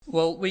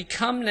Well, we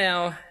come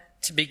now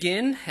to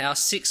begin our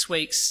 6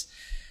 weeks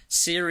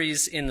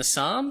series in the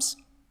Psalms.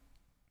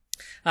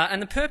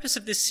 And the purpose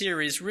of this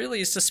series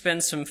really is to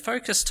spend some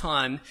focused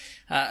time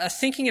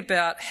thinking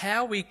about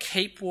how we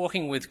keep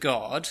walking with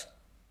God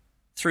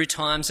through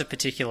times of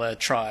particular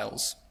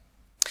trials.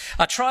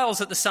 Trials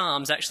that the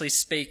Psalms actually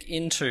speak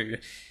into.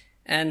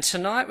 And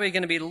tonight we're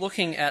going to be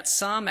looking at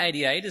Psalm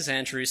 88, as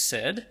Andrew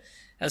said,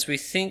 as we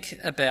think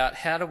about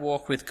how to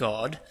walk with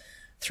God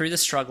through the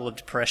struggle of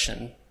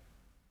depression.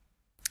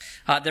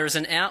 There is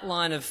an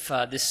outline of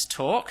this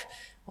talk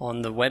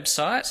on the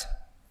website,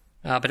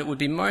 but it would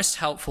be most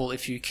helpful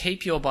if you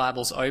keep your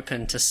Bibles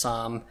open to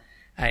Psalm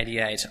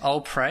 88.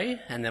 I'll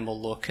pray and then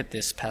we'll look at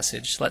this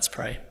passage. Let's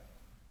pray.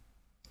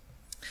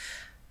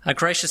 Our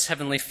gracious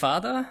Heavenly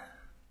Father,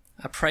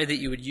 I pray that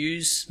you would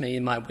use me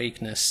in my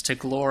weakness to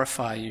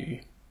glorify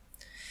you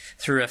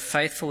through a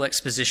faithful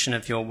exposition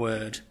of your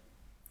word.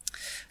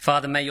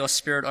 Father, may your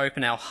Spirit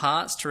open our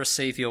hearts to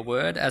receive your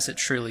word as it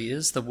truly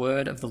is, the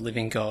word of the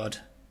living God.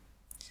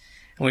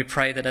 And we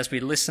pray that as we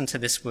listen to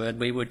this word,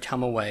 we would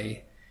come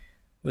away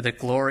with a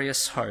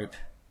glorious hope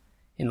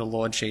in the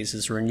Lord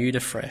Jesus, renewed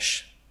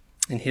afresh.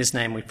 In his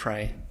name we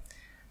pray.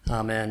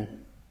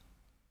 Amen.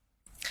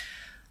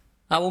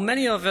 Well,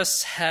 many of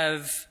us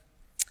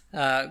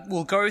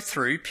will go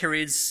through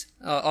periods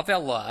of our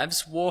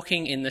lives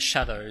walking in the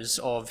shadows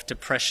of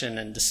depression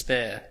and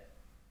despair.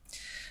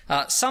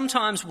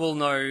 Sometimes we'll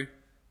know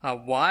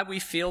why we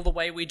feel the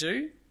way we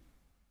do.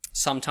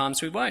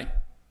 Sometimes we won't.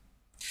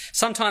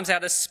 Sometimes our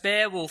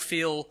despair will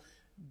feel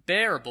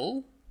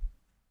bearable.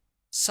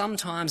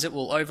 Sometimes it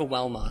will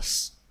overwhelm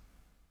us.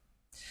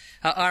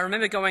 I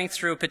remember going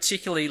through a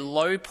particularly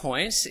low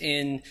point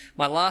in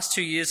my last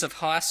 2 years of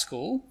high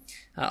school.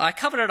 I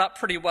covered it up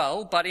pretty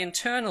well, but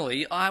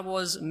internally I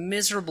was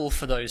miserable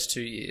for those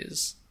 2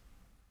 years.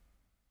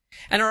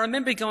 And I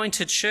remember going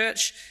to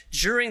church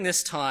during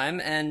this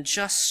time and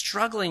just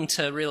struggling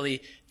to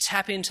really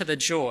tap into the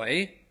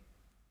joy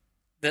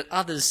that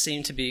others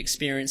seemed to be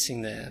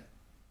experiencing there.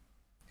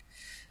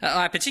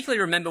 I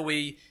particularly remember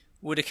we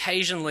would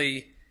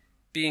occasionally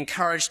be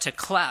encouraged to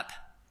clap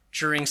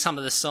during some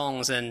of the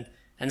songs and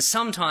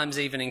sometimes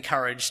even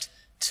encouraged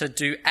to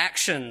do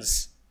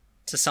actions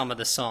to some of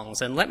the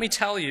songs. And let me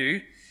tell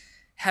you,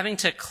 having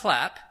to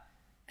clap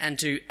and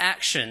do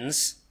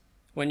actions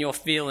when you're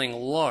feeling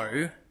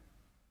low,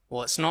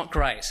 well, it's not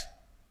great.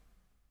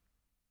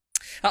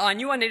 I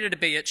knew I needed to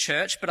be at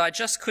church, but I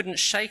just couldn't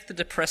shake the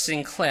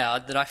depressing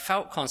cloud that I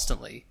felt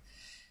constantly.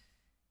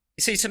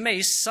 You see, to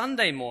me,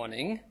 Sunday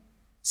morning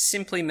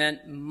simply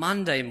meant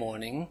Monday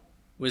morning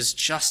was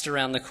just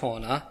around the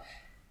corner,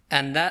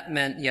 and that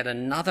meant yet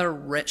another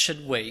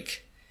wretched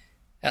week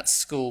at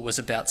school was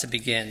about to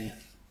begin.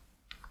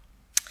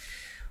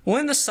 Well,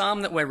 in the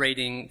psalm that we're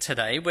reading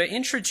today, we're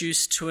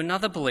introduced to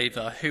another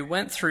believer who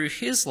went through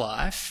his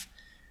life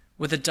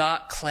with a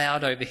dark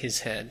cloud over his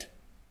head.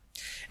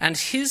 And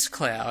his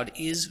cloud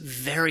is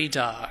very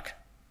dark.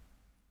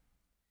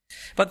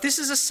 But this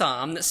is a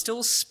psalm that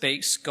still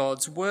speaks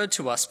God's word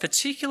to us,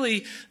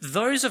 particularly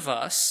those of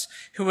us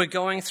who are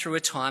going through a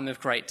time of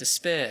great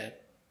despair.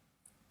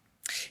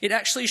 It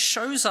actually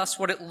shows us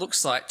what it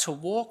looks like to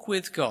walk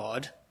with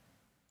God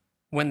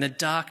when the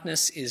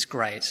darkness is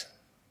great.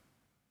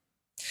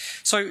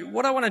 So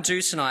what I want to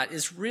do tonight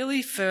is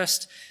really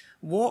first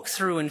walk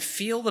through and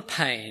feel the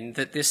pain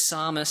that this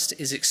psalmist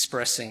is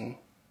expressing.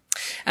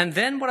 And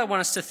then what I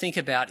want us to think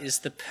about is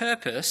the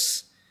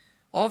purpose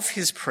of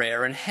his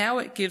prayer and how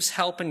it gives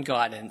help and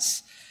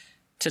guidance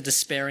to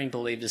despairing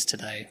believers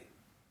today.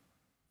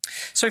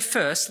 So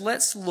first,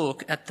 let's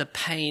look at the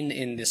pain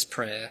in this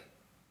prayer.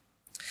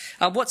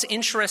 What's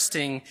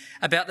interesting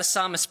about the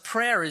psalmist's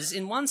prayer is,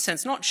 in one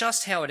sense, not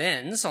just how it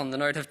ends on the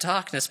note of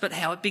darkness, but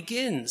how it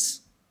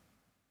begins.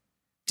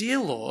 Dear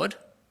Lord,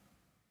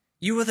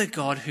 you are the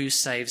God who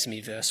saves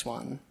me, verse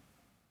 1.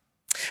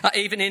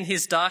 Even in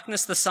his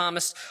darkness, the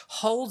psalmist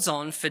holds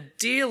on for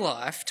dear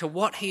life to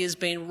what he has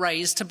been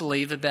raised to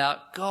believe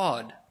about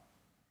God.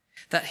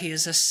 That he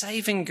is a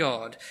saving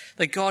God,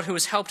 the God who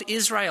has helped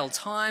Israel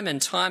time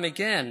and time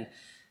again.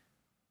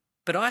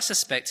 But I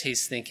suspect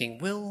he's thinking,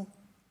 will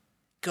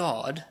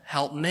God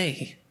help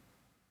me?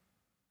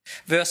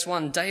 Verse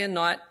 1, day and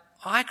night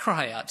I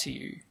cry out to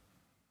you.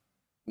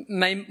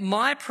 May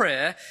my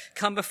prayer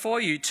come before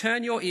you.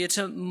 Turn your ear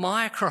to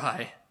my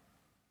cry.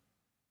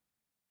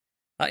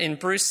 In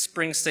Bruce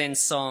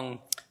Springsteen's song,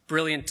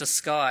 Brilliant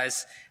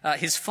Disguise,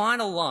 his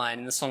final line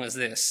in the song is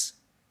this: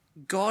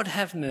 God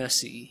have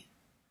mercy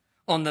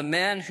on the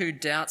man who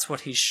doubts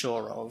what he's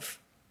sure of.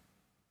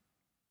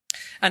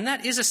 And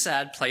that is a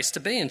sad place to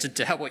be in, to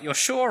doubt what you're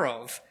sure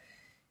of.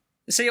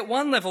 You see, at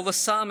one level, the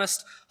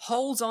psalmist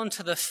holds on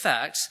to the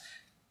fact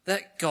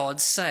that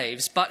God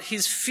saves, but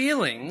his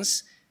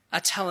feelings are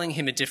telling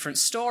him a different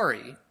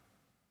story.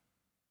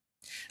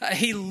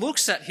 He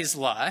looks at his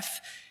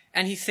life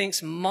and he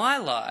thinks, my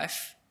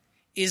life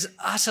is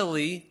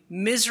utterly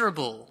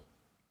miserable.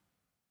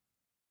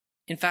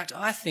 In fact,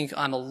 I think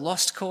I'm a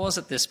lost cause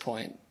at this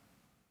point.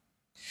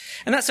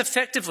 And that's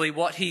effectively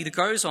what he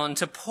goes on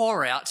to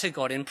pour out to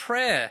God in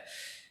prayer.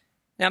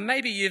 Now,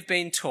 maybe you've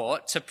been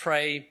taught to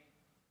pray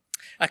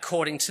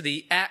according to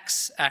the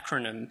ACTS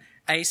acronym,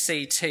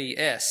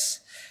 ACTS.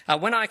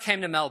 When I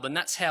came to Melbourne,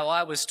 that's how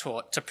I was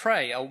taught to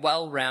pray, a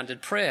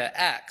well-rounded prayer,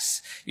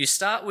 ACTS. You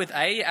start with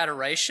A,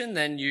 adoration,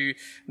 then you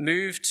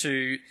move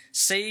to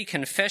C,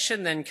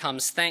 confession, then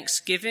comes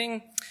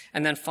thanksgiving,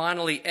 and then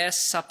finally S,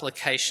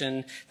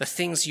 supplication, the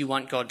things you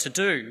want God to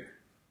do.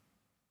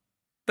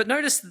 But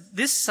notice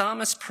this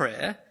psalmist's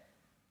prayer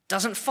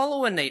doesn't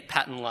follow a neat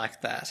pattern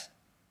like that.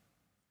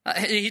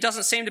 He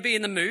doesn't seem to be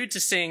in the mood to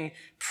sing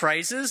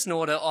praises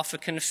nor to offer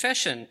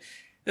confession.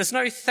 There's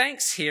no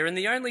thanks here, and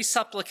the only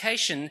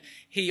supplication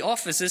he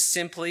offers is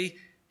simply,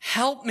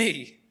 help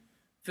me,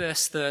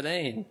 verse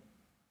 13.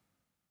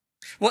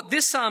 What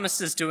this psalmist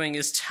is doing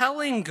is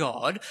telling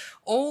God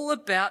all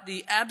about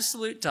the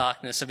absolute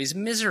darkness of his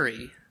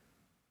misery.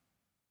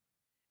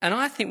 And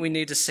I think we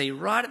need to see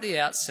right at the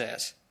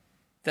outset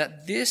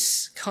that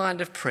this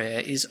kind of prayer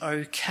is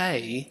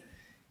okay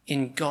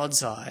in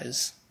God's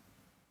eyes.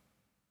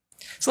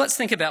 So let's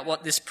think about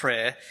what this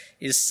prayer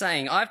is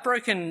saying. I've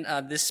broken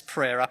this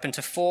prayer up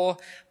into 4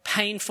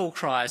 painful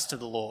cries to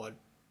the Lord.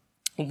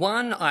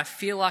 1, I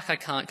feel like I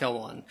can't go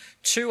on.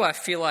 2, I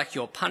feel like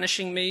you're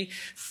punishing me.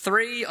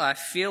 3, I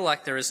feel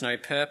like there is no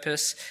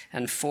purpose.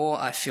 And 4,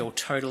 I feel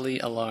totally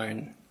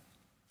alone.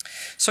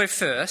 So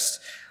first,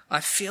 I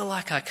feel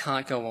like I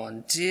can't go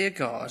on. Dear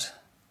God,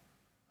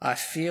 I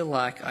feel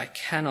like I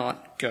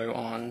cannot go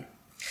on.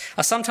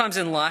 Sometimes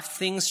in life,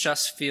 things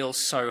just feel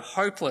so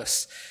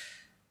hopeless,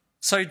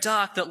 so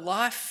dark that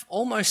life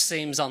almost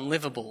seems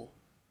unlivable.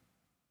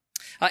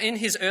 In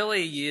his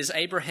earlier years,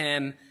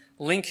 Abraham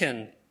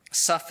Lincoln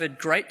suffered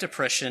Great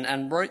Depression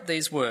and wrote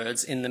these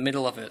words in the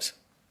middle of it.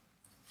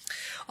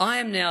 I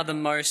am now the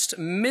most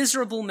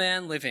miserable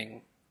man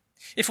living.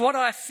 If what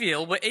I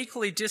feel were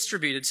equally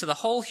distributed to the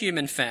whole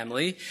human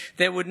family,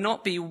 there would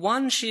not be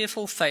one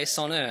cheerful face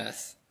on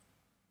earth.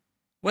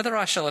 Whether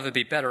I shall ever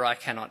be better, I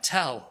cannot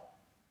tell.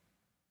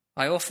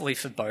 I awfully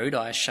forebode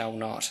I shall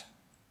not.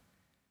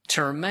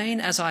 To remain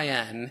as I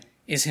am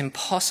is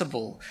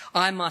impossible.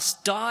 I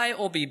must die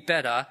or be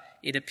better,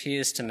 it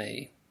appears to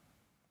me.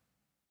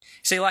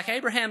 See, like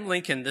Abraham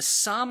Lincoln, the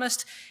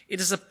psalmist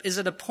is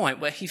at a point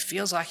where he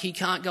feels like he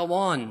can't go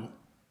on.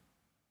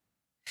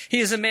 He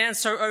is a man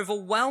so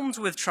overwhelmed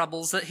with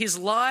troubles that his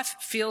life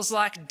feels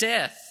like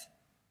death.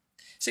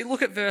 See,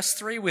 look at verse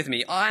 3 with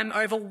me. I am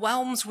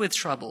overwhelmed with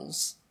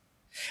troubles,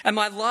 and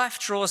my life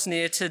draws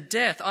near to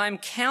death. I am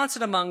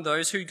counted among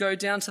those who go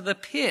down to the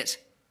pit.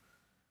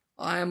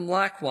 I am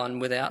like one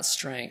without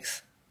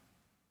strength.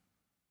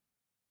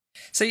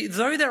 See,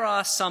 though there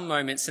are some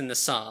moments in the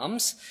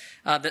Psalms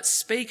that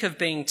speak of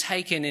being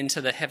taken into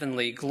the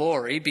heavenly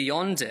glory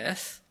beyond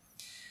death,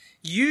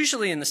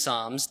 usually in the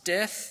Psalms,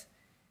 death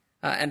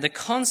and the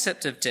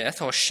concept of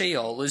death, or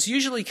Sheol, is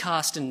usually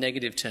cast in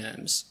negative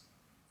terms.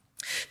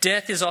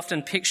 Death is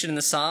often pictured in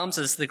the Psalms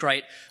as the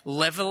great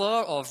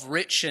leveller of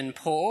rich and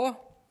poor.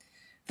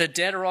 The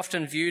dead are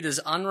often viewed as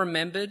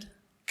unremembered,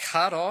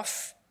 cut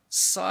off,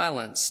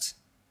 silenced.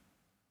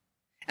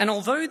 And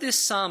although this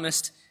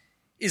psalmist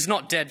is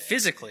not dead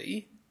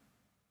physically,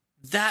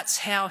 that's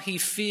how he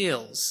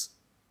feels.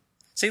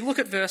 See, look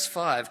at verse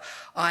 5.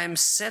 I am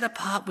set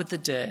apart with the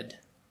dead,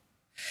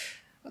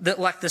 that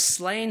like the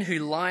slain who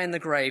lie in the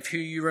grave, who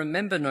you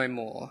remember no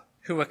more,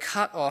 who are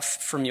cut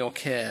off from your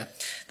care.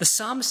 The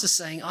psalmist is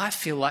saying, I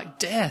feel like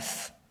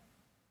death.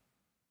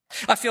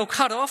 I feel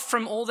cut off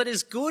from all that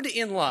is good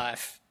in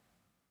life.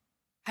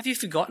 Have you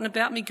forgotten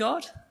about me,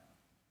 God?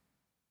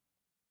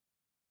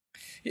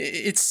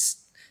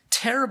 It's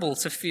terrible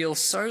to feel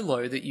so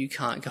low that you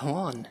can't go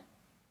on.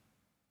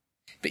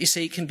 But you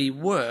see, it can be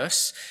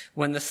worse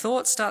when the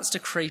thought starts to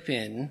creep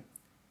in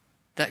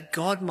that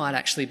God might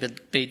actually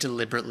be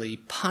deliberately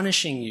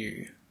punishing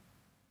you.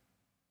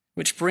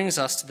 Which brings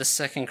us to the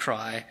second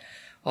cry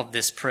of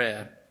this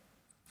prayer.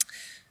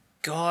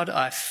 God,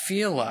 I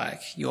feel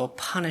like you're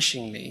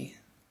punishing me.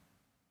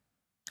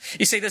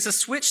 You see, there's a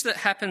switch that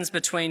happens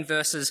between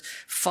verses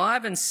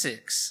 5 and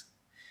 6.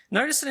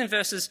 Notice that in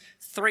verses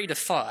 3 to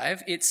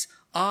 5, it's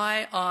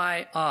I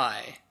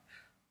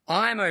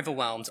am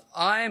overwhelmed.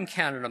 I am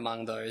counted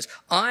among those.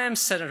 I am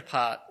set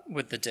apart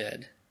with the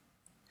dead.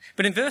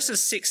 But in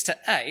verses 6 to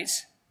 8,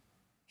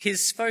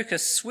 his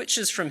focus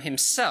switches from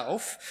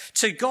himself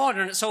to God,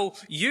 and it's all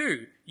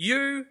you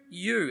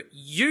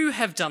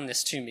have done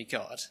this to me,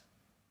 God.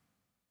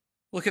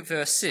 Look at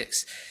verse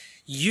 6.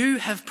 You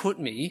have put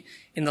me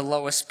in the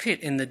lowest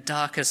pit, in the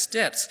darkest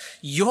depths.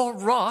 Your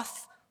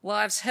wrath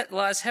lies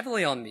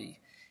heavily on me,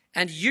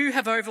 and you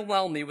have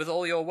overwhelmed me with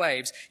all your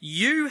waves.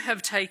 You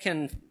have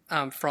taken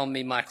from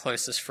me my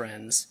closest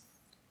friends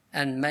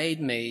and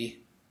made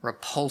me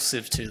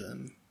repulsive to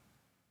them.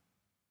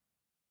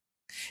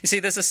 You see,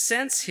 there's a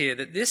sense here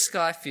that this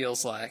guy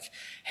feels like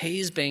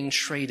he's being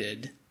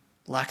treated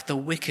like the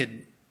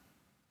wicked,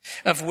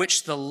 of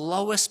which the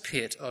lowest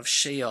pit of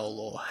Sheol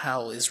or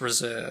hell is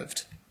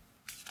reserved.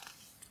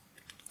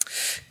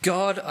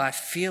 God, I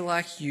feel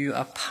like you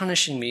are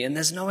punishing me and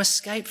there's no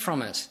escape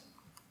from it.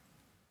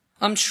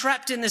 I'm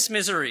trapped in this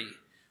misery.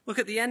 Look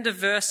at the end of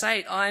verse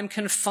 8. I am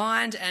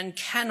confined and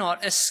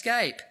cannot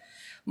escape.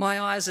 My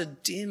eyes are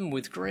dim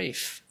with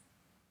grief.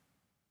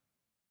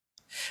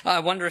 I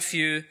wonder if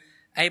you're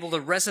able to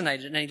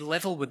resonate at any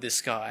level with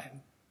this guy.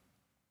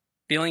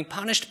 Feeling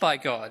punished by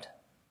God.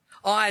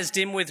 Eyes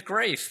dim with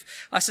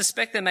grief. I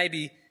suspect there may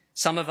be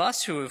some of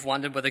us who have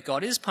wondered whether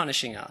God is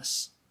punishing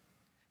us.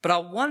 But I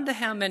wonder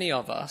how many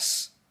of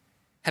us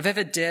have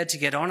ever dared to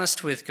get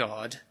honest with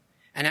God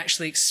and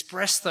actually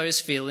express those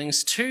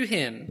feelings to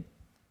him.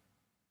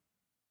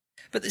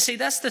 But see,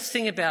 that's the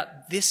thing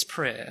about this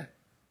prayer.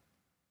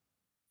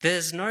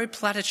 There's no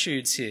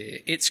platitudes here.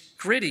 It's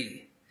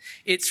gritty.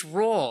 It's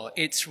raw.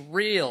 It's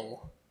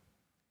real.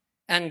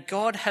 And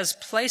God has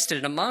placed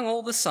it among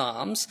all the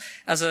Psalms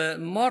as a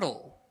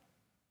model,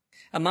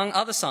 among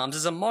other Psalms,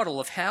 as a model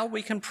of how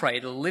we can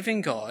pray to the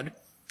living God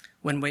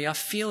when we are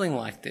feeling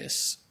like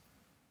this.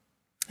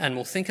 And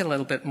we'll think a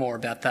little bit more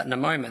about that in a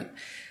moment.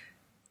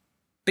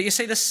 But you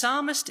see, the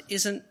psalmist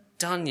isn't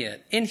done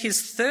yet. In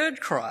his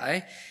third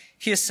cry,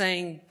 he is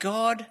saying,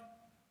 God,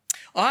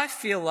 I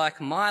feel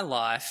like my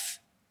life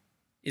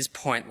is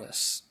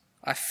pointless.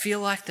 I feel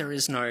like there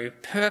is no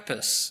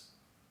purpose.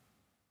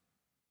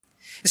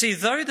 You see,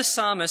 though the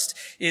psalmist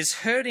is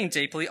hurting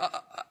deeply,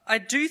 I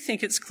do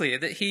think it's clear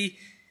that he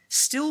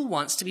still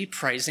wants to be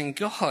praising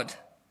God.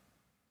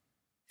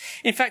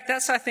 In fact,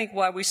 that's, I think,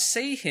 why we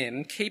see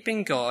him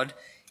keeping God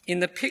in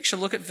the picture.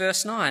 Look at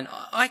verse 9.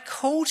 I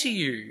call to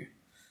you,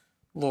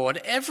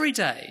 Lord, every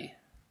day.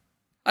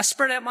 I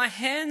spread out my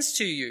hands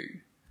to you.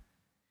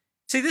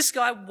 See, this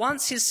guy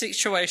wants his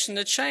situation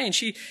to change.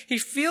 He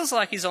feels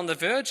like he's on the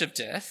verge of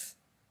death.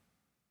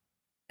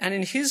 And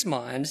in his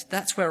mind,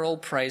 that's where all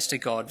praise to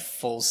God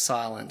falls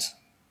silent.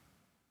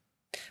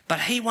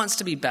 But he wants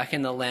to be back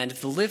in the land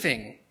of the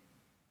living,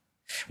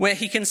 where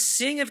he can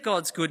sing of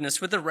God's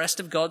goodness with the rest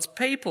of God's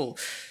people.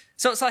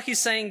 So it's like he's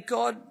saying,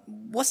 God,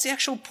 what's the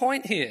actual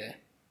point here?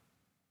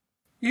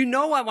 You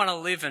know I want to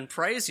live and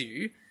praise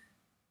you,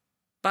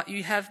 but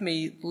you have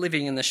me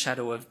living in the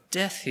shadow of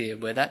death here,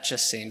 where that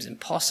just seems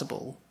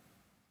impossible.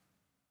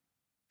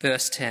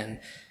 Verse 10,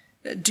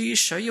 do you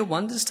show your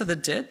wonders to the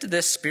dead? Do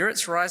their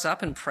spirits rise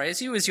up and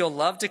praise you? Is your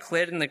love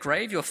declared in the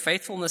grave, your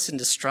faithfulness in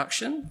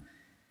destruction?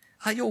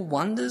 Are your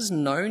wonders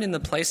known in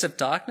the place of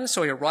darkness,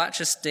 or your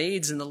righteous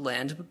deeds in the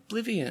land of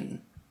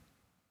oblivion?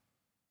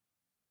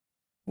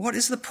 What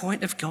is the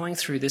point of going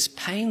through this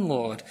pain,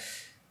 Lord?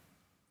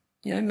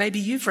 Maybe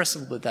you've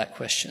wrestled with that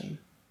question.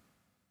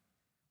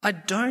 I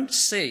don't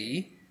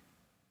see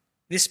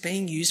this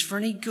being used for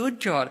any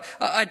good, God.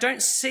 I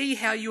don't see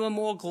how you are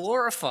more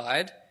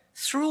glorified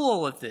through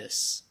all of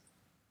this.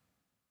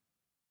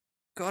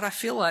 God, I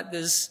feel like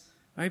there's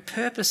no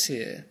purpose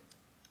here.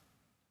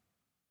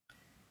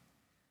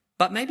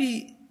 But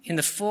maybe in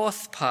the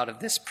fourth part of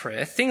this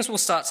prayer, things will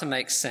start to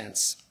make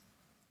sense.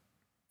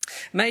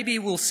 Maybe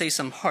we'll see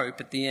some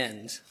hope at the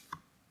end.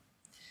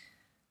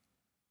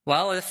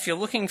 Well, if you're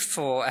looking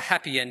for a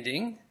happy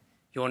ending,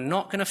 you're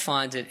not going to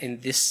find it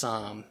in this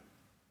psalm.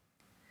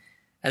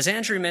 As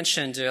Andrew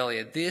mentioned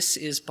earlier, this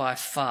is by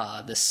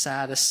far the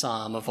saddest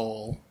psalm of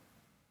all.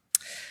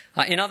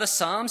 In other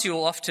psalms, you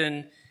will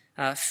often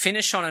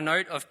finish on a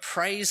note of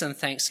praise and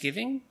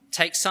thanksgiving.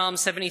 Take Psalm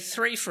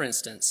 73, for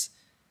instance.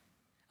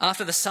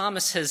 After the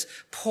psalmist has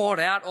poured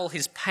out all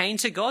his pain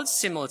to God,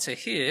 similar to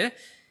here,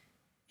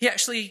 he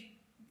actually,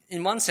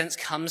 in one sense,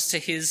 comes to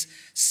his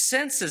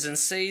senses and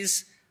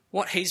sees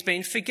what he's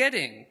been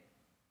forgetting.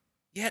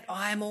 Yet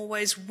I am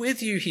always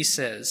with you, he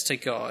says to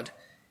God.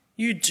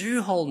 You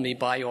do hold me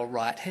by your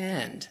right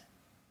hand.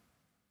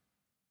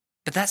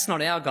 But that's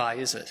not our guy,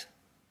 is it?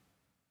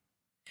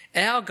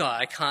 Our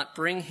guy can't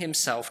bring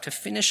himself to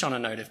finish on a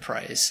note of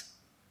praise.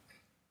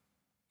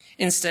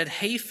 Instead,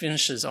 he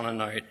finishes on a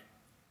note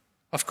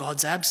of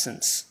God's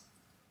absence.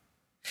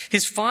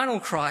 His final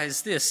cry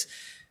is this: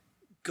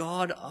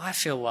 God, I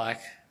feel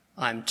like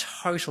I'm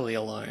totally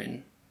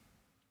alone.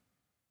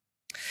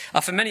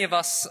 For many of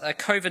us,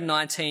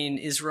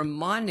 COVID-19 is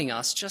reminding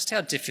us just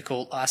how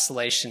difficult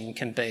isolation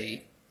can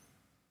be.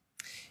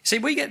 See,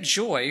 we get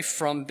joy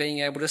from being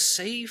able to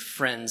see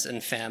friends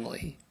and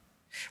family.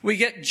 We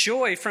get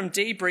joy from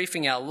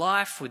debriefing our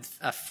life with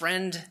a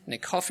friend in a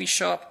coffee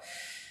shop.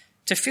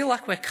 To feel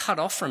like we're cut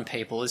off from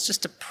people is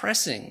just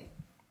depressing.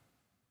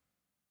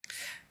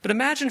 But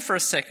imagine for a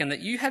second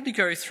that you had to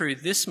go through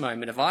this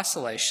moment of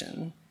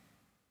isolation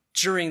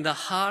during the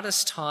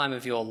hardest time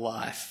of your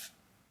life.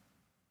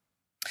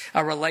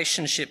 A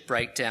relationship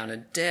breakdown, a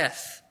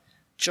death,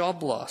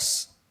 job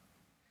loss.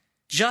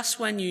 Just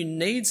when you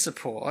need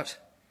support,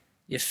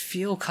 you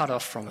feel cut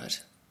off from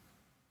it.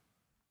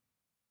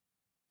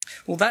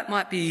 Well, that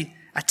might be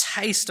a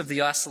taste of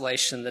the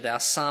isolation that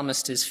our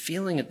psalmist is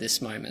feeling at this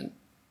moment.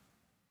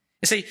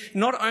 You see,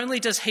 not only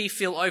does he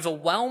feel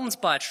overwhelmed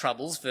by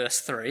troubles,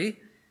 verse 3,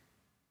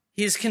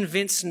 he is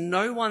convinced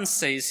no one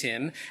sees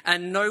him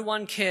and no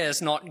one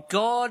cares, not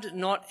God,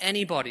 not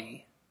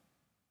anybody.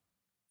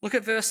 Look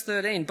at verse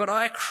 13. But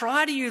I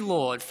cry to you,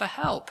 Lord, for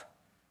help.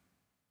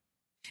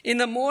 In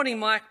the morning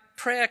my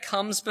prayer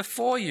comes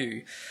before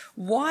you.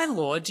 Why,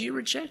 Lord, do you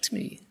reject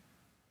me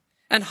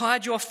and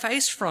hide your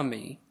face from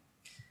me?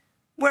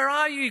 Where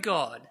are you,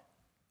 God?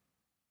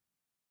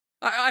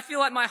 I feel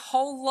like my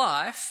whole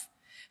life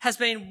has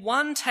been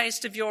one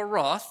taste of your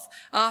wrath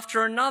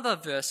after another,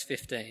 verse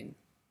 15.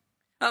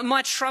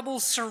 My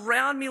troubles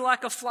surround me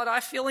like a flood.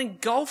 I feel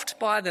engulfed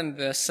by them,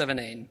 verse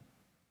 17.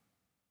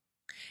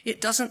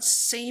 It doesn't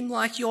seem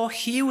like you're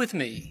here with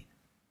me.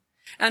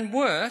 And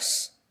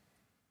worse,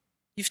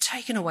 you've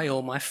taken away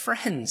all my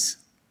friends.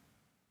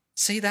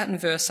 See that in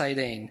verse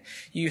 18.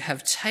 You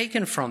have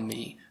taken from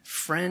me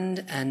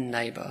friend and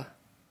neighbour.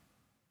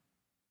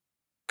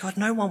 God,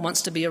 no one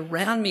wants to be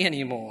around me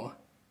anymore.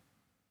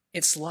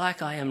 It's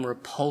like I am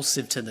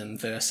repulsive to them,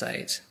 verse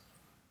 8.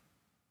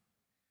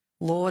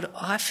 Lord,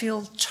 I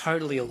feel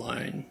totally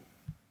alone.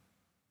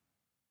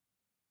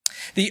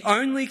 The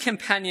only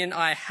companion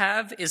I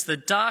have is the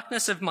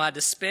darkness of my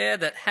despair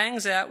that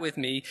hangs out with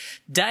me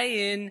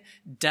day in,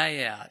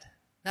 day out.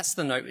 That's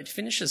the note it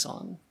finishes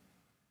on.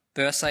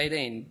 Verse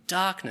 18,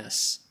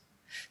 darkness.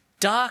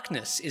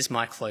 Darkness is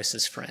my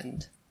closest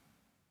friend.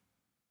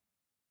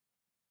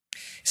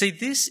 See,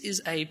 this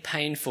is a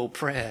painful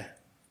prayer.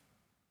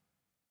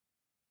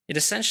 It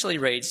essentially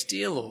reads,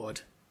 Dear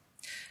Lord,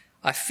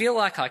 I feel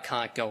like I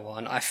can't go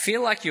on. I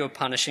feel like you're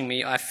punishing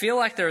me. I feel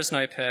like there is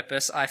no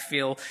purpose. I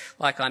feel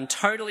like I'm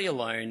totally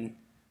alone.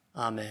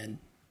 Amen.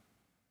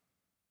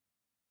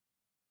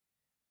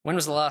 When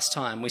was the last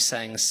time we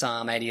sang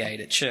Psalm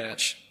 88 at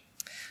church?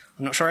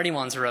 I'm not sure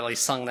anyone's really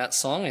sung that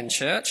song in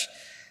church.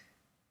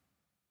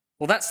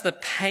 Well, that's the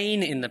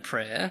pain in the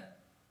prayer.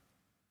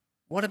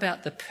 What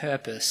about the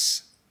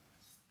purpose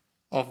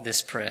of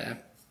this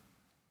prayer?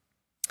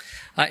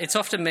 It's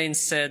often been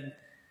said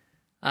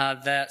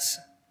that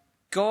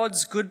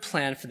God's good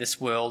plan for this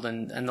world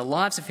and the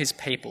lives of his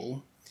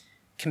people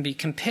can be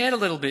compared a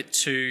little bit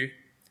to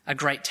a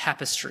great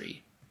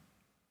tapestry.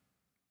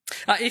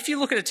 If you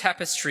look at a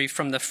tapestry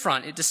from the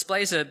front, it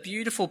displays a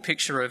beautiful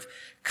picture of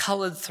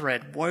coloured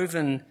thread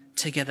woven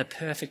together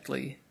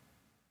perfectly.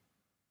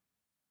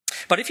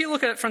 But if you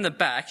look at it from the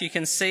back, you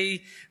can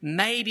see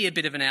maybe a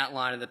bit of an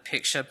outline of the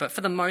picture, but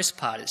for the most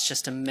part, it's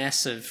just a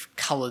mess of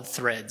coloured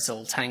threads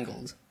all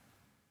tangled.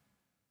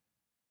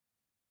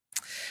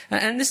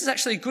 And this is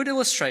actually a good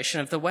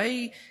illustration of the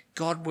way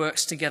God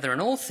works together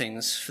in all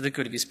things for the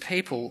good of his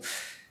people.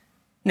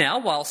 Now,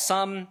 while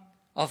some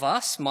of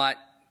us might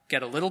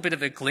get a little bit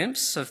of a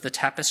glimpse of the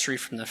tapestry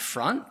from the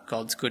front,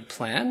 God's good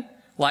plan,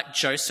 like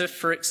Joseph,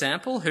 for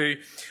example, who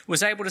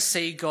was able to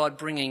see God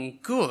bringing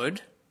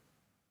good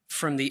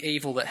from the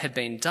evil that had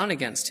been done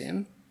against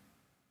him.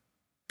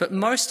 But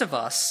most of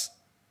us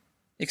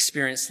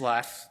experience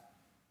life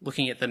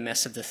looking at the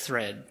mess of the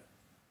thread,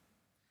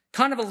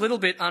 kind of a little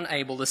bit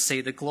unable to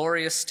see the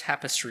glorious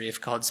tapestry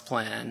of God's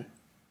plan,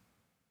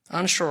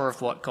 unsure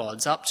of what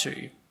God's up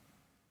to.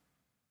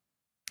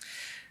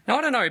 Now,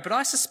 I don't know, but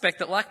I suspect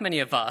that like many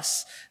of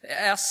us,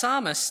 our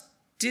psalmist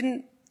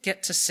didn't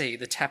get to see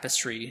the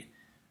tapestry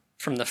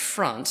from the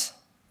front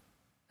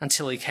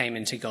until he came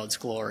into God's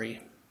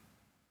glory.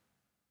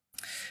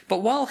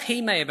 But while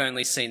he may have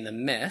only seen the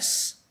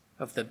mess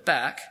of the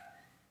back,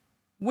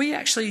 we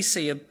actually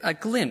see a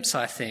glimpse,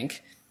 I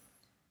think,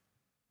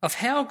 of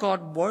how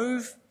God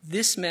wove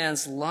this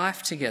man's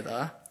life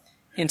together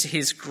into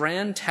his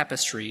grand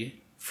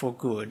tapestry for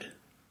good,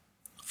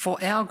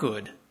 for our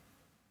good.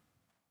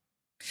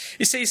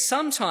 You see,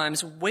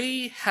 sometimes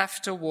we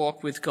have to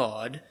walk with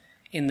God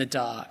in the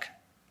dark.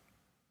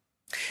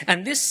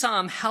 And this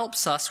psalm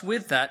helps us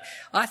with that,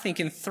 I think,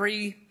 in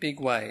three big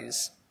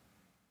ways.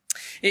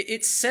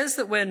 It says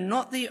that we're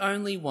not the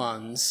only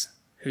ones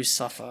who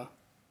suffer.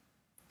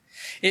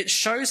 It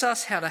shows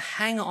us how to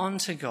hang on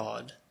to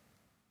God.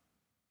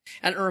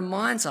 And it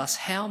reminds us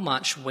how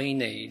much we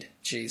need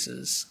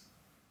Jesus.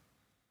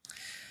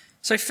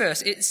 So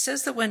first, it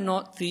says that we're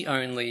not the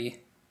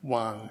only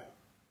one.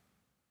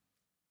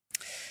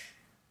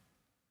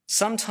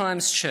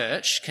 Sometimes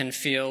church can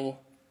feel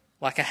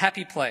like a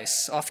happy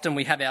place. Often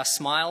we have our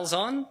smiles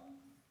on.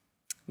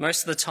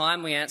 Most of the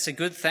time we answer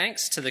good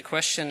thanks to the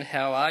question,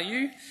 how are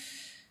you?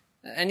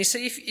 And you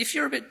see, if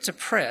you're a bit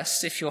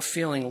depressed, if you're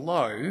feeling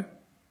low,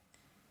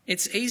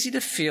 it's easy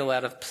to feel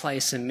out of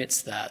place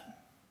amidst that.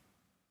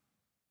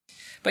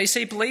 But you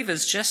see,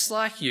 believers just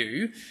like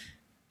you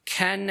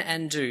can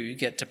and do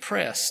get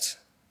depressed.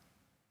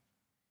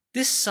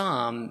 This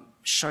psalm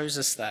shows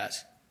us that.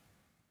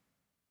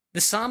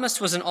 The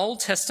psalmist was an Old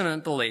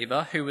Testament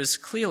believer who was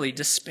clearly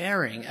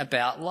despairing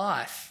about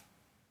life.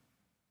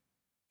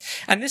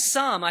 And this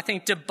psalm, I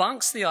think,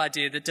 debunks the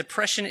idea that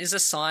depression is a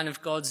sign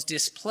of God's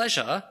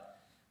displeasure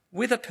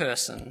with a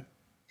person.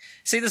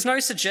 See, there's no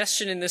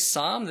suggestion in this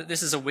psalm that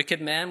this is a wicked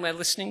man we're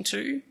listening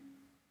to.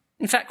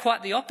 In fact,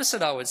 quite the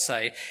opposite, I would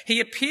say. He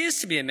appears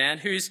to be a man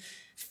who's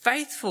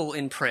faithful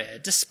in prayer,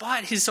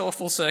 despite his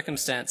awful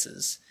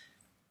circumstances.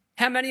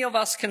 How many of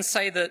us can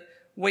say that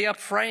we are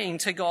praying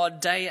to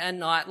God day and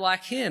night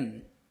like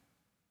him?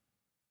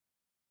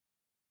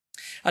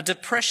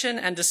 Depression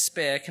and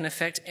despair can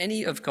affect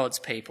any of God's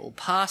people,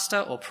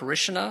 pastor or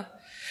parishioner,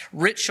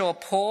 rich or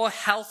poor,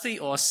 healthy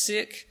or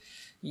sick,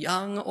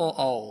 young or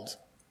old.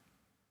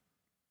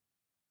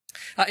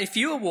 If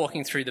you are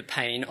walking through the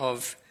pain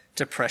of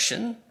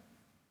depression,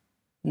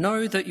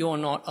 know that you're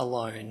not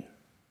alone.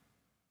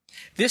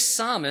 This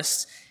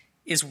psalmist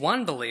is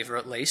one believer,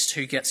 at least,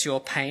 who gets your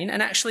pain,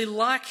 and actually,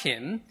 like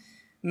him,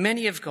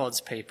 many of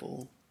God's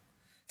people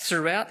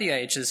throughout the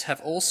ages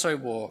have also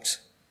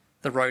walked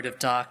the road of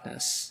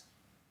darkness,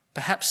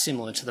 perhaps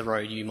similar to the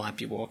road you might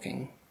be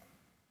walking.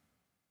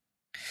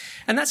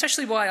 And that's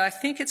actually why I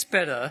think it's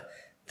better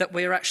that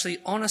we're actually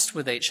honest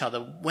with each other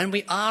when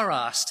we are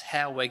asked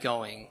how we're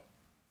going.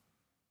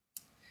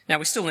 Now,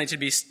 we still need to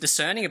be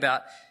discerning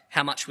about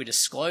how much we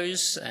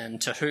disclose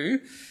and to who,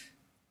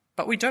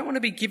 but we don't want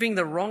to be giving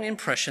the wrong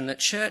impression that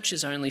church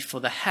is only for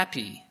the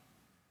happy,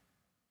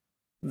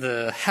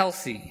 the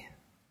healthy,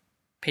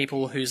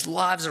 people whose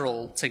lives are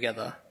all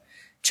together.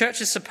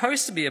 Church is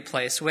supposed to be a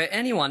place where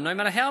anyone, no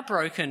matter how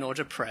broken or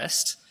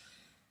depressed,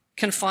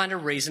 can find a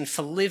reason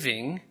for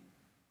living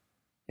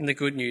in the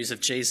good news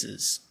of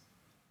Jesus.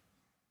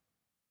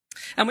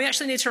 And we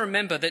actually need to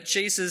remember that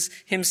Jesus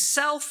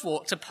himself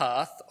walked a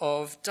path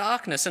of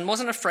darkness and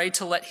wasn't afraid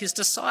to let his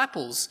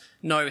disciples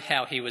know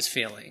how he was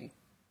feeling.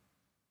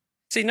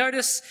 See,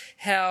 notice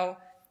how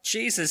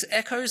Jesus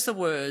echoes the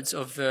words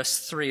of verse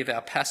 3 of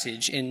our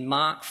passage in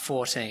Mark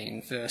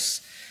 14,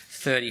 verse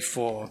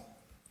 34.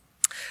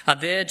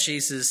 There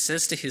Jesus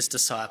says to his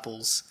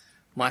disciples,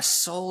 "My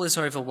soul is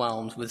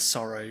overwhelmed with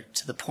sorrow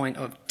to the point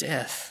of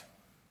death."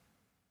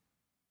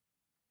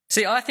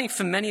 See, I think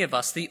for many of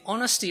us, the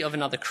honesty of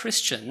another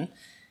Christian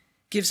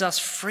gives us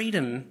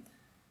freedom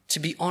to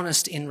be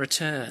honest in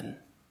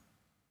return.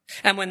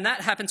 And when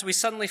that happens, we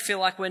suddenly feel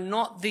like we're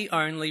not the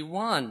only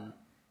one.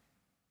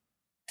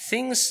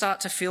 Things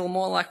start to feel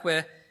more like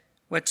we're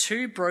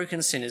two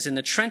broken sinners in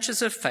the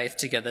trenches of faith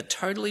together,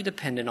 totally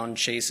dependent on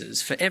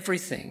Jesus for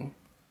everything.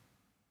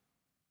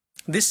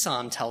 This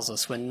psalm tells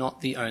us we're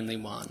not the only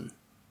one.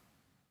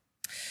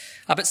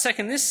 But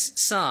second, this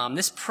psalm,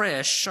 this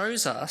prayer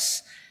shows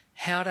us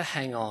how to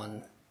hang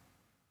on.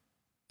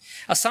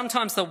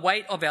 Sometimes the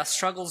weight of our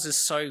struggles is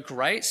so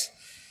great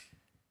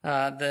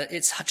that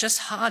it's just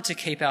hard to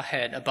keep our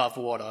head above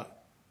water.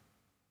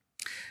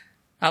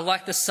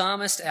 Like the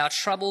psalmist, our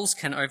troubles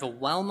can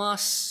overwhelm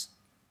us.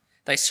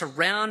 They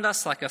surround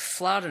us like a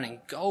flood and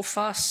engulf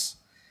us.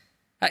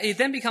 It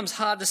then becomes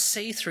hard to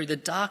see through the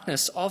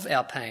darkness of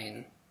our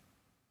pain.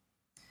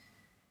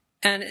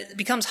 And it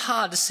becomes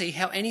hard to see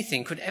how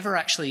anything could ever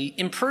actually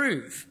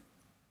improve.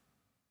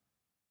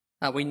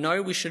 We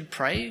know we should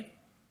pray,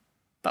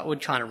 but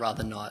would kind of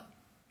rather not.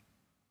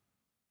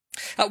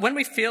 When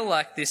we feel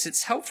like this,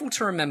 it's helpful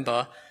to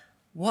remember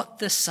what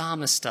the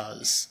psalmist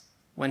does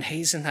when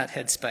he's in that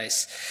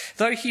headspace.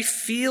 Though he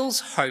feels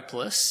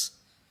hopeless,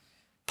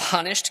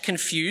 punished,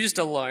 confused,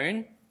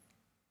 alone,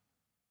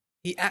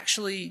 he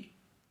actually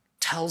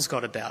tells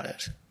God about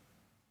it.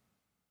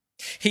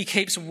 He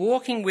keeps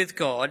walking with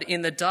God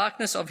in the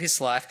darkness of his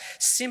life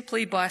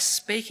simply by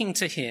speaking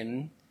to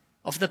him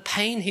of the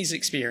pain he's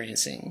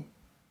experiencing.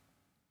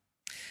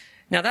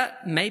 Now,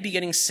 that may be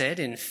getting said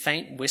in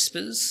faint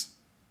whispers,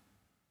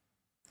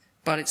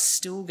 but it's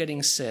still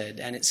getting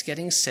said, and it's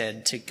getting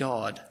said to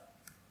God.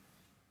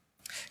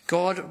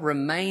 God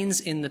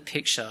remains in the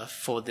picture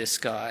for this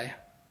guy.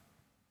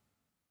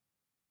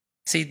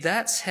 See,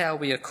 that's how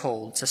we are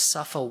called to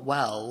suffer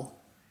well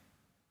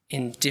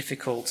in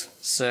difficult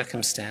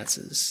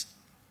circumstances.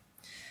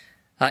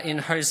 In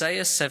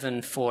Hosea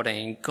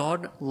 7:14,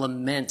 God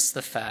laments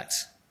the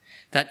fact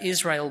that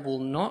Israel will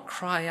not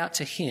cry out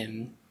to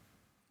him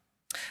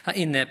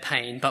in their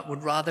pain, but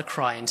would rather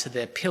cry into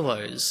their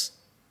pillows.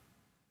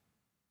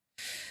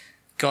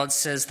 God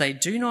says, "They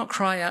do not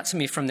cry out to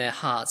me from their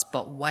hearts,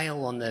 but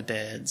wail on their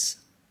beds."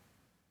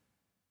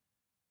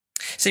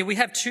 See, we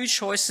have two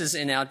choices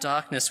in our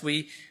darkness.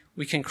 We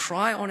can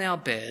cry on our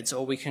beds,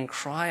 or we can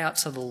cry out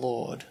to the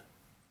Lord.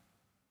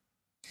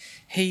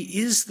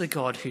 He is the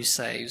God who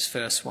saves,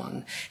 verse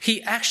 1.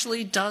 He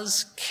actually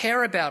does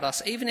care about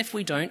us, even if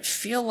we don't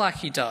feel like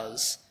he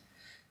does.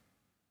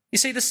 You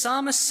see, the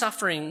psalmist's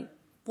suffering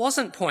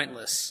wasn't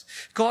pointless.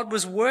 God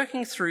was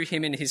working through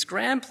him in his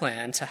grand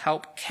plan to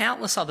help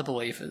countless other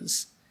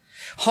believers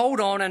hold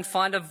on and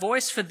find a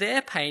voice for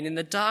their pain in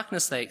the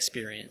darkness they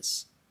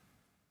experience.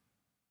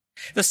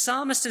 The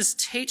psalmist is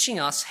teaching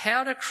us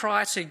how to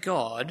cry to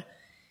God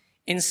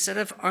instead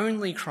of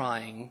only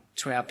crying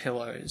to our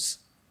pillows.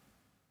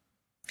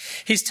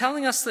 He's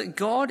telling us that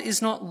God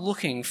is not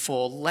looking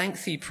for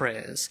lengthy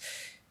prayers.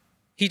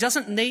 He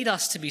doesn't need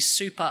us to be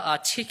super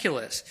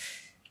articulate.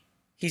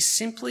 He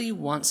simply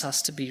wants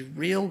us to be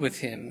real with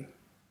him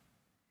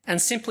and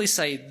simply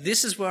say,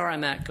 "This is where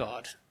I'm at,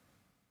 God,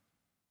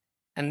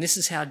 and this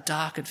is how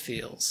dark it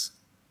feels."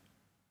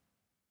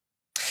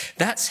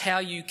 That's how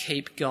you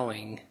keep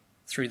going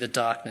through the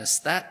darkness.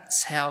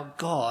 That's how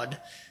God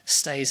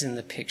stays in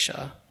the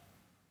picture.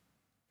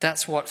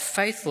 That's what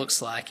faith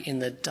looks like in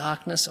the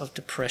darkness of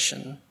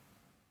depression.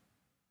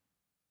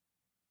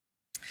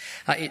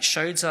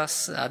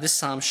 This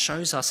psalm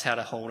shows us how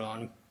to hold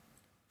on.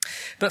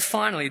 But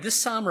finally, this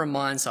psalm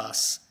reminds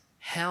us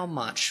how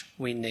much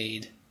we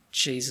need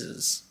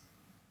Jesus.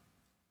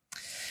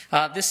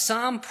 This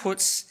psalm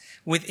puts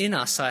within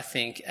us, I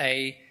think,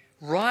 a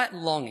right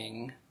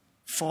longing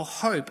for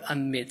hope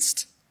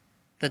amidst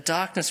the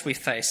darkness we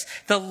face.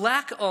 The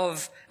lack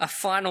of a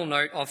final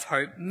note of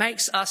hope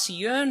makes us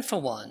yearn for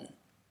one.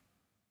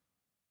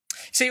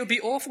 See, it would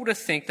be awful to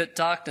think that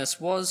darkness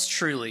was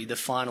truly the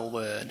final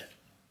word.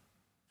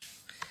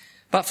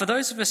 But for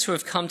those of us who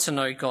have come to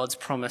know God's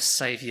promised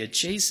Saviour,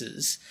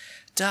 Jesus,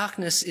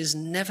 darkness is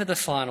never the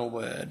final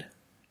word.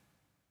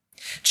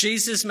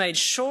 Jesus made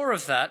sure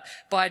of that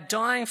by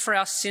dying for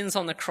our sins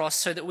on the cross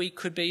so that we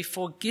could be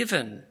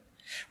forgiven,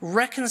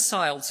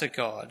 reconciled to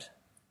God,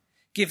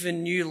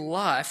 given new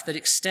life that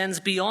extends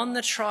beyond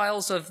the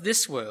trials of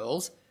this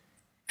world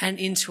and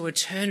into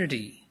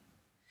eternity,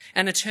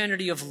 an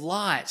eternity of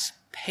light,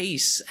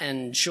 peace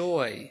and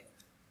joy.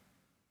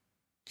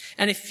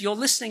 And if you're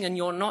listening and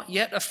you're not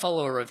yet a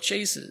follower of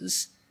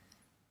Jesus,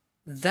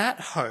 that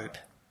hope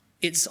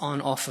is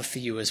on offer for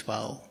you as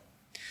well,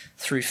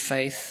 through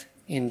faith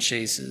in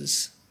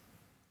Jesus.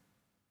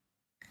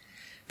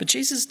 But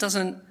Jesus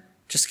doesn't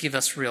just give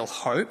us real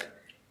hope.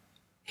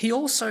 He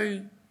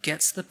also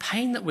gets the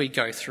pain that we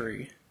go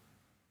through.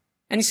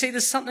 And you see,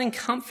 there's something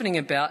comforting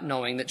about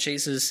knowing that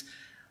Jesus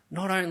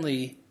not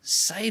only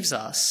saves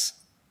us,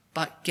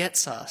 but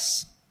gets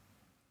us.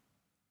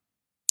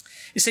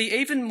 You see,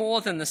 even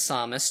more than the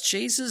psalmist,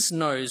 Jesus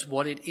knows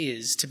what it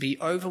is to be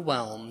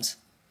overwhelmed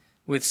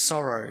with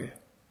sorrow.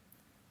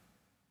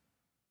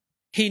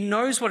 He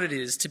knows what it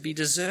is to be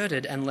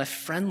deserted and left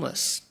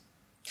friendless.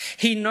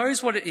 He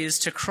knows what it is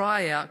to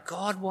cry out,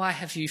 "God, why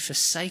have you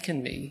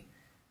forsaken me?"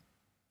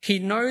 He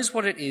knows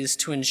what it is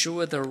to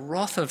endure the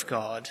wrath of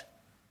God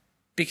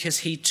because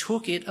he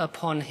took it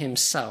upon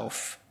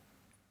himself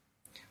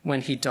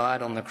when he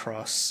died on the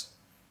cross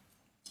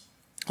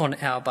on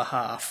our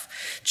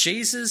behalf.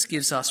 Jesus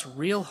gives us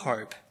real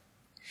hope.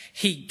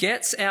 He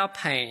gets our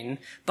pain,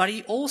 but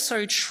he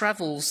also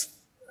travels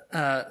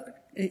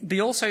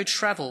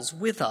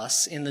with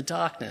us in the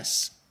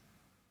darkness.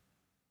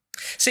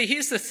 See,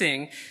 here's the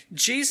thing.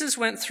 Jesus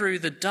went through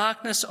the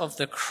darkness of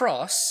the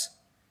cross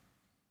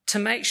to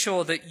make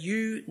sure that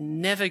you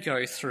never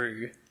go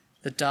through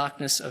the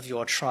darkness of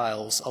your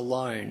trials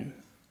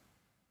alone.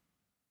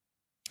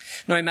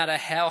 No matter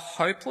how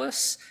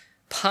hopeless,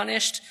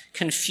 punished,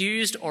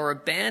 confused, or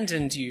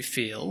abandoned you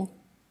feel,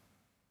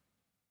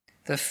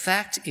 the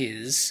fact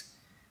is,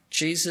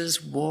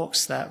 Jesus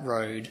walks that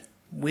road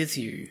with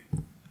you.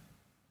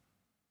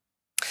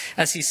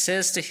 As he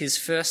says to his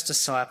first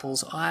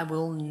disciples, "I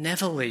will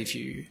never leave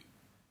you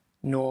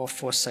nor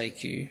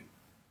forsake you."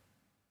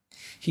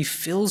 He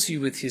fills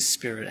you with his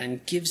Spirit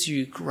and gives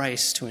you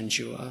grace to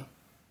endure.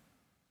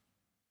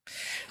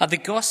 The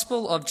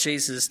gospel of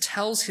Jesus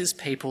tells his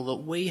people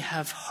that we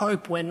have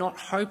hope. We're not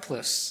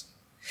hopeless.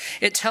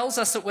 It tells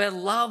us that we're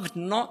loved,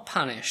 not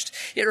punished.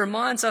 It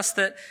reminds us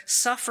that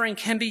suffering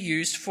can be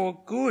used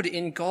for good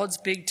in God's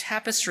big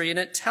tapestry, and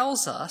it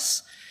tells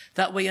us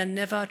that we are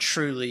never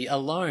truly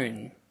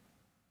alone,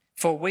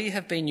 for we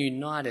have been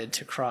united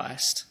to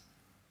Christ.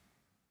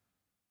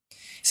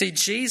 See,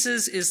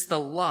 Jesus is the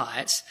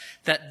light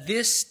that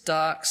this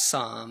dark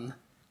psalm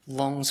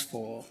longs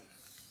for.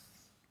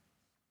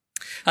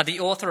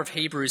 The author of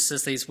Hebrews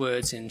says these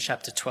words in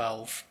chapter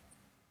 12.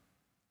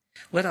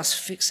 "Let us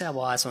fix our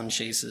eyes on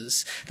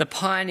Jesus, the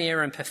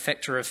pioneer and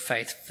perfecter of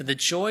faith. For the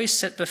joy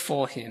set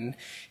before him,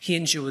 he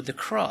endured the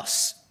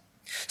cross,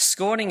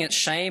 scorning its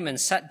shame, and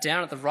sat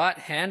down at the right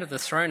hand of the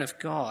throne of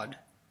God.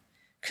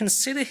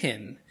 Consider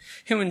him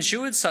who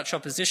endured such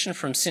opposition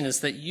from sinners,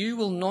 that you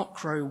will not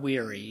grow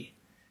weary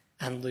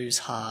and lose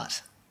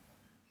heart."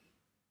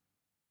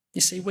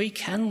 You see, we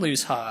can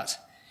lose heart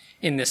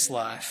in this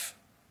life.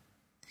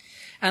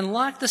 And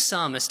like the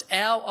psalmist,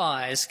 our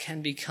eyes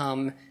can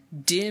become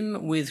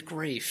dim with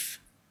grief.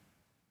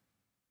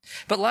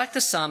 But like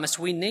the psalmist,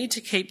 we need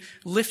to keep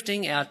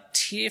lifting our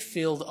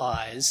tear-filled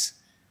eyes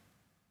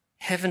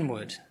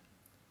heavenward,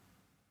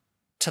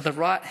 to the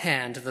right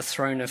hand of the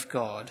throne of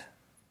God,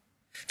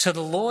 to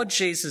the Lord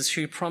Jesus,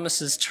 who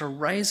promises to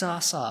raise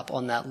us up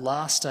on that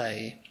last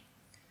day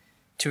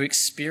to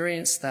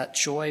experience that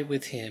joy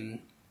with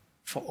him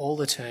for all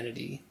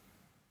eternity.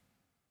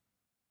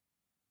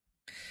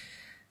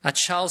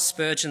 Charles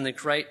Spurgeon, the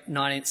great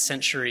 19th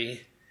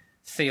century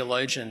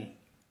theologian,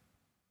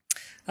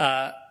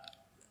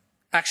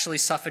 actually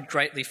suffered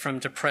greatly from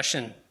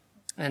depression,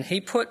 and he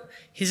put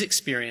his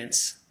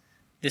experience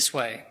this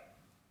way.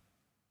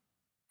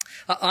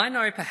 "I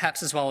know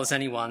perhaps as well as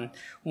anyone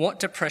what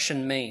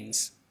depression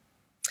means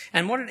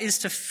and what it is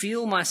to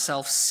feel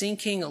myself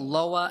sinking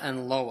lower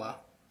and lower.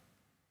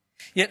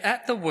 Yet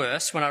at the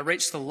worst, when I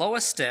reach the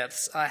lowest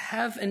depths, I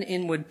have an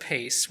inward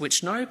peace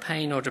which no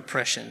pain or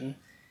depression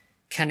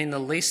can in the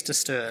least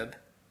disturb.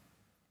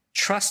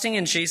 Trusting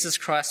in Jesus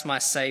Christ, my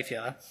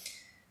Saviour,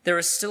 there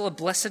is still a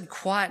blessed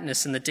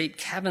quietness in the deep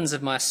caverns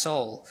of my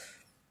soul,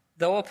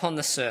 though upon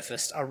the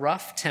surface a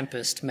rough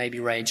tempest may be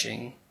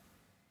raging.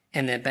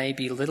 and there may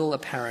be little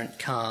apparent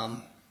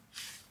calm.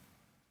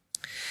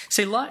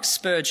 See, like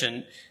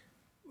Spurgeon,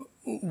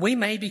 we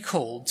may be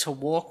called to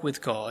walk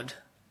with God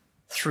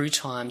through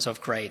times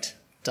of great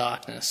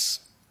darkness.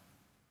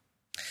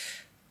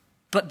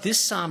 But this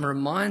psalm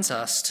reminds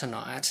us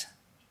tonight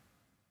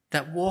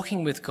that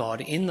walking with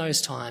God in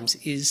those times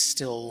is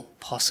still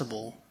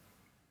possible.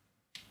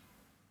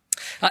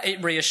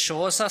 It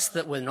reassures us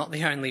that we're not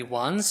the only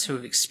ones who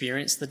have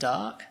experienced the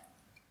dark.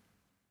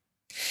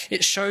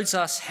 It shows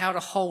us how to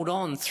hold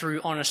on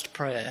through honest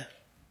prayer.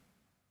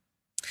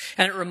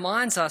 And it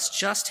reminds us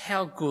just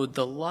how good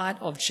the light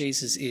of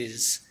Jesus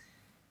is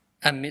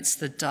amidst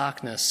the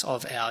darkness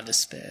of our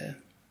despair.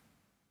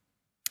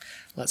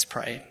 Let's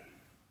pray.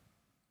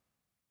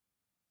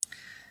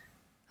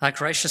 Our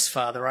gracious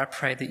Father, I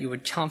pray that you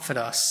would comfort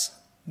us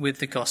with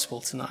the gospel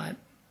tonight.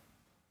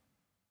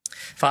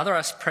 Father,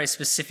 I pray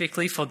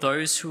specifically for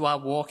those who are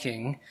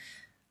walking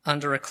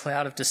under a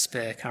cloud of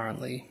despair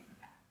currently.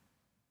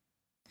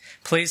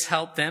 Please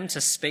help them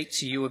to speak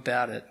to you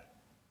about it.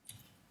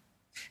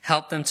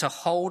 Help them to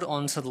hold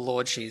on to the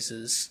Lord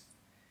Jesus,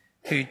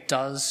 who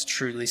does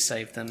truly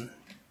save them.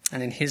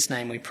 And in his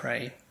name we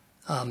pray.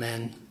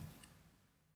 Amen.